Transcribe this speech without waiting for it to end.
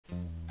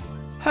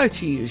how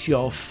to use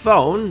your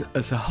phone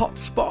as a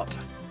hotspot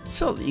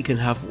so that you can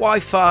have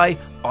Wi-Fi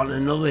on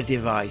another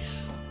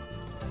device.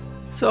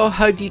 So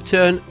how do you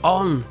turn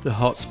on the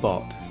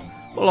hotspot?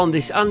 Well, on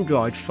this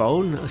Android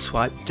phone, a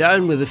swipe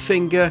down with a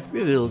finger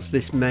reveals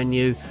this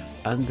menu,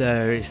 and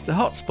there is the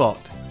hotspot.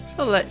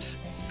 So let's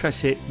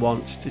press it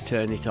once to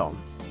turn it on.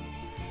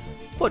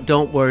 But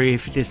don't worry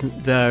if it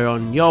isn't there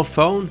on your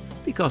phone,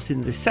 because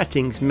in the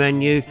settings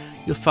menu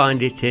you'll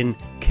find it in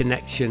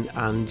connection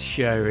and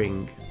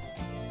sharing.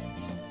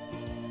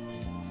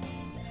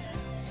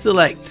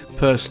 Select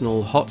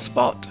personal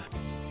hotspot,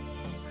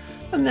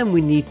 and then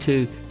we need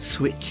to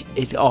switch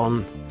it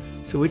on.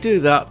 So we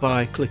do that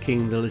by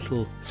clicking the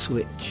little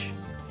switch.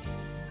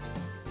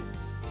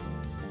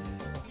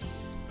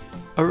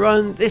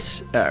 Around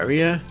this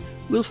area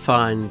we'll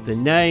find the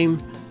name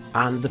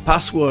and the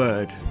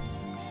password.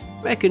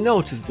 Make a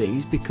note of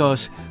these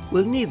because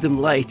we'll need them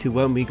later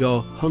when we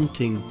go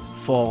hunting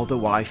for the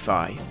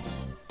Wi-Fi.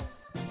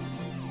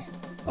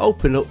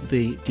 Open up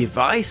the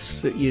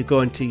device that you're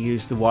going to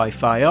use the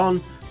Wi-Fi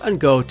on and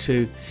go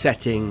to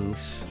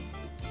Settings,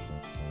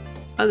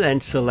 and then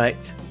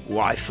select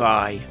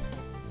Wi-Fi.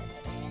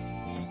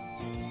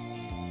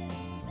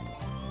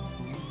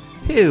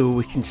 Here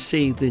we can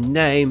see the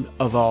name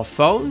of our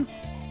phone,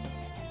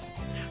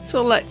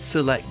 so let's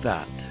select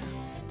that.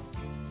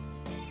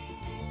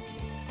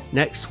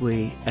 Next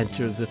we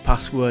enter the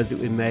password that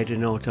we made a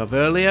note of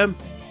earlier,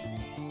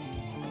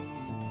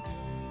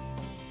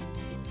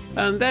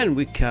 and then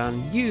we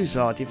can use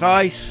our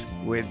device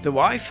with the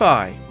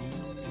Wi-Fi.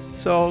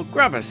 So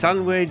grab a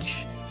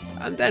sandwich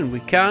and then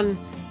we can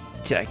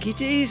take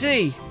it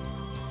easy.